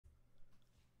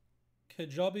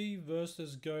Kajabi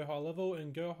versus GoHighLevel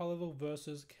and GoHighLevel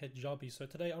versus Kajabi. So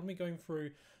today I'm going to be going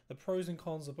through the pros and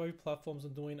cons of both platforms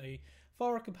and doing a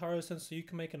thorough comparison so you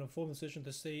can make an informed decision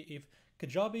to see if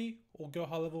Kajabi or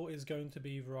GoHighLevel is going to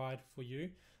be right for you.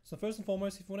 So first and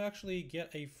foremost, if you want to actually get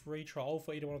a free trial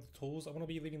for either one of the tools, I'm going to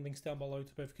be leaving links down below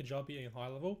to both Kajabi and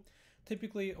HighLevel.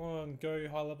 Typically on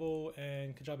GoHighLevel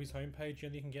and Kajabi's homepage, you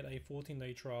only can get a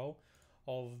 14-day trial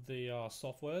of the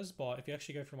softwares, but if you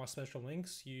actually go through my special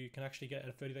links, you can actually get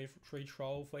a 30-day free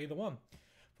trial for either one.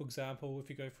 For example, if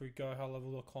you go through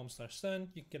gohighlevel.com/send,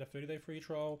 you can get a 30-day free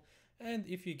trial, and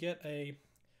if you get a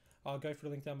go through the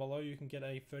link down below, you can get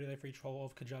a 30-day free trial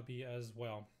of Kajabi as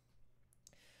well.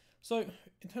 So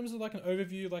in terms of like an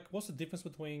overview, like what's the difference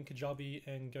between Kajabi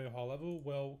and GoHighLevel?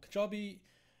 Well, Kajabi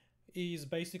is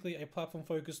basically a platform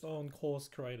focused on course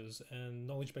creators and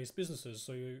knowledge-based businesses.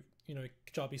 So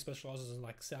Kajabi specializes in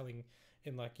like selling,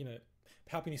 in like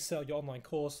helping you sell your online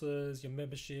courses, your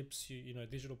memberships,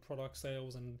 digital product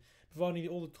sales, and providing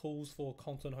all the tools for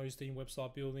content hosting,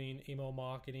 website building, email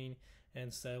marketing,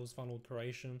 and sales funnel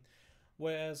creation.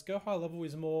 Whereas GoHighLevel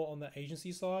is more on the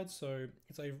agency side. So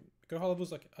GoHighLevel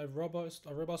is like a robust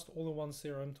all-in-one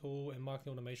CRM tool and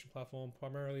marketing automation platform,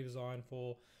 primarily designed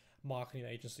for marketing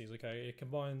agencies. Okay, it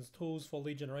combines tools for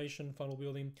lead generation, funnel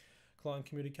building, client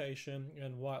communication,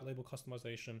 and white label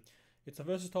customization. It's a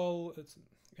versatile,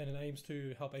 and it aims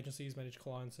to help agencies manage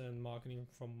clients and marketing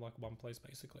from like one place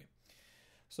basically.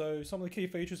 So some of the key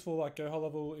features for like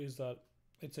GoHighLevel is that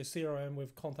it's a CRM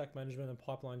with contact management and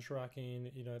pipeline tracking,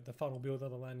 the funnel builder,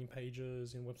 the landing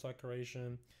pages, and website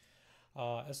creation,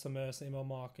 SMS, email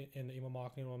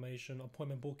marketing automation,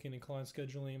 appointment booking and client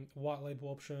scheduling, white label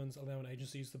options, allowing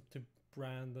agencies to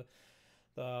brand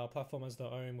the platform as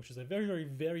their own, which is a very, very,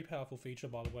 very powerful feature,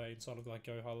 by the way, inside of like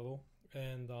GoHighLevel.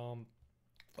 And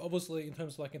obviously, in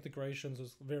terms of like integrations,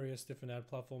 there's various different ad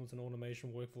platforms and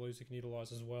automation workflows you can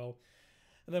utilize as well.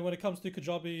 And then when it comes to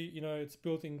Kajabi, its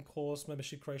built-in course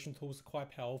membership creation tools are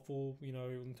quite powerful,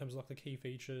 in terms of like the key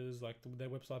features, like their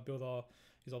website builder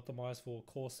is optimized for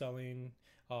course selling.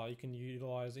 You can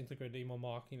utilize integrated email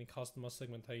marketing and customer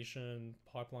segmentation,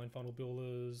 pipeline funnel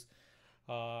builders.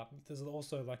 There's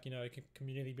also like, a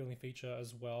community building feature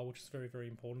as well, which is very, very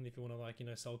important. If you want to like,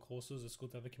 sell courses, it's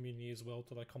good to have a community as well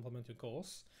to like complement your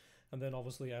course. And then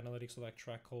obviously analytics to like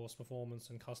track course performance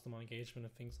and customer engagement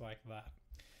and things like that.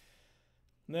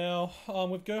 Now,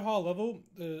 with GoHighLevel,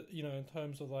 in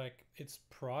terms of like its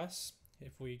price,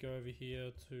 if we go over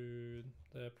here to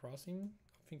the pricing,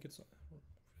 I think it's,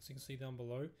 as you can see down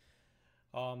below,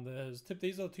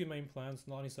 these are the two main plans,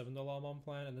 $97 a month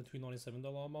plan and the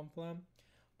 $297 a month plan.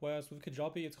 Whereas with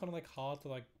Kajabi, it's kind of like hard to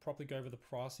like properly go over the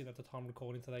pricing at the time of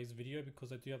recording today's video, because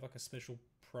they do have like a special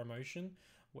promotion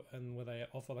and where they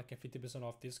offer like a 50%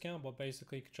 off discount. But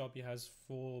basically Kajabi has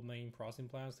 4 main pricing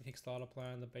plans: the Kickstarter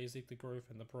plan, the basic, the growth,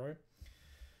 and the pro.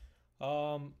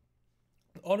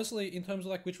 Honestly, in terms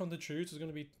of like which one to choose is going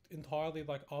to be entirely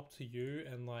like up to you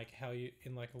and like how you,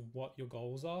 in like what your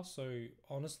goals are. So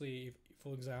honestly, if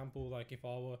for example, like if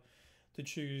I were to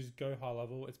choose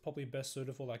GoHighLevel, it's probably best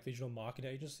suited for like digital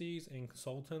marketing agencies and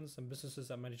consultants and businesses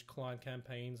that manage client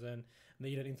campaigns and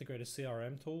need an integrated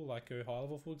CRM tool like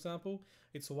GoHighLevel, for example.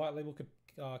 Its white label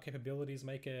capabilities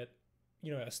make it, a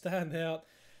standout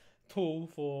tool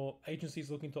for agencies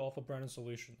looking to offer branded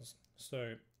solutions.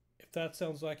 So if that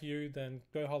sounds like you, then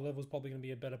GoHighLevel is probably going to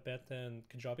be a better bet than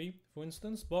Kajabi, for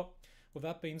instance. But with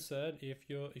that being said, if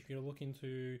you're looking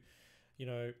to,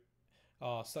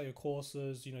 sell your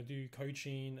courses, do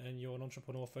coaching, and you're an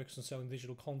entrepreneur focused on selling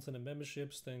digital content and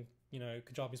memberships, then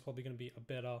Kajabi is probably going to be a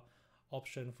better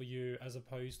option for you as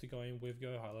opposed to going with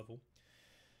GoHighLevel.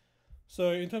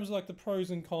 So in terms of like the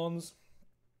pros and cons,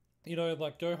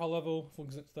 like GoHighLevel, for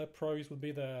example, their pros would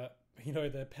be their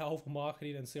powerful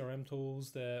marketing and CRM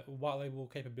tools. Their white label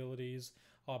capabilities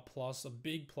are a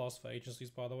big plus for agencies,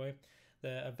 by the way.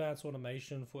 Their advanced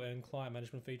automation and client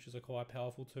management features are quite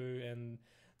powerful too, and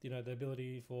the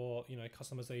ability for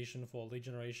customization for lead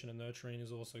generation and nurturing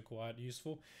is also quite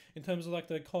useful. In terms of like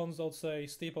the cons, I'd say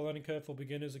steeper learning curve for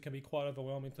beginners. It can be quite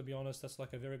overwhelming, to be honest. That's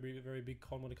like a very, very big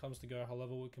con when it comes to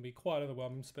GoHighLevel. It can be quite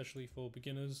overwhelming, especially for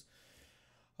beginners.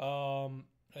 And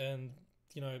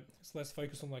it's less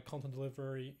focused on like content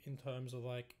delivery in terms of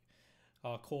like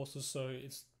courses, so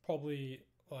it's probably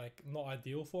like not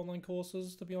ideal for online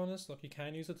courses, to be honest. Like you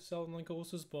can use it to sell online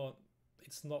courses, but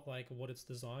it's not like what it's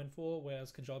designed for,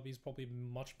 whereas Kajabi is probably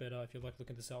much better if you're like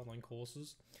looking to sell online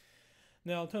courses.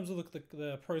 Now, in terms of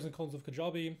the pros and cons of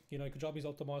Kajabi, Kajabi is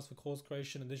optimized for course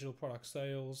creation and digital product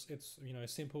sales. It's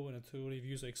simple and intuitive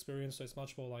user experience, so it's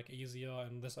much more like easier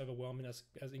and less overwhelming as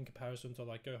in comparison to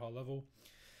like GoHighLevel.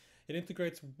 It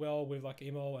integrates well with like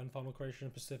email and funnel creation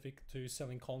specific to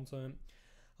selling content.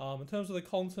 In terms of the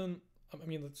content, I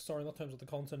mean, sorry, not in terms of the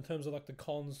content, in terms of like the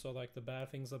cons, so like the bad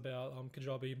things about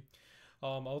Kajabi,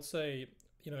 I would say,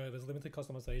 there's limited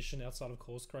customization outside of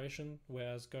course creation,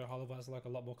 whereas GoHighLevel has like a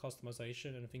lot more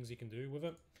customization and things you can do with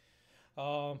it.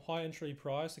 High entry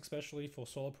price, especially for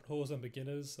solopreneurs and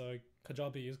beginners, so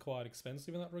Kajabi is quite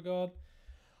expensive in that regard.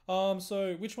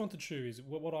 So which one to choose?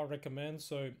 What I recommend?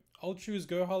 So I'll choose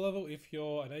GoHighLevel if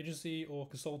you're an agency or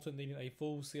consultant needing a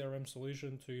full CRM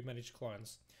solution to manage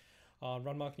clients,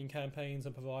 run marketing campaigns,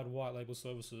 and provide white label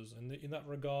services. And in that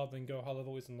regard, then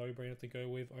GoHighLevel is a no-brainer to go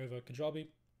with over Kajabi.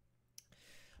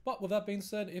 But with that being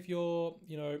said, if you're,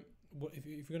 if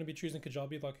you're going to be choosing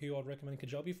Kajabi, like who I'd recommend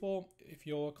Kajabi for, if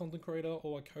you're a content creator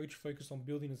or a coach focused on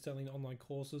building and selling online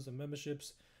courses and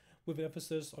memberships with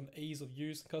emphasis on ease of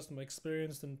use and customer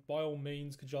experience, then by all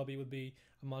means, Kajabi would be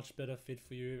a much better fit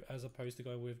for you as opposed to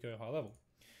going with GoHighLevel.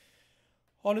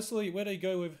 Honestly, whether you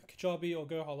go with Kajabi or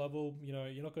GoHighLevel,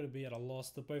 you're not going to be at a loss.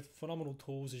 They're both phenomenal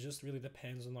tools. It just really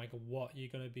depends on like what you're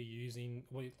going to be using,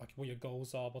 what your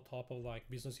goals are, what type of like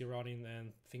business you're running,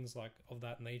 and things like of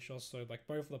that nature. So like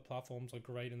both of the platforms are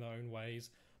great in their own ways,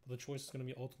 but the choice is going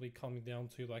to be ultimately coming down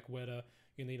to like whether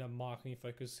you need a marketing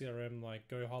focused CRM like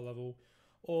GoHighLevel,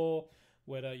 or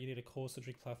whether you need a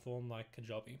course-centric platform like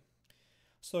Kajabi.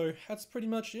 So that's pretty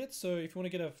much it. So if you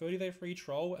want to get a 30-day free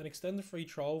trial and extend the free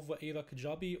trial for either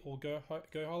Kajabi or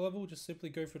GoHighLevel, just simply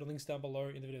go through the links down below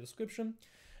in the video description.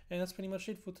 And that's pretty much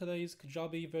it for today's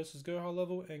Kajabi versus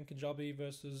GoHighLevel and GoHighLevel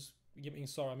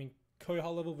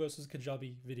versus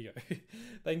Kajabi video.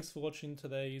 Thanks for watching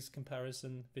today's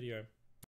comparison video.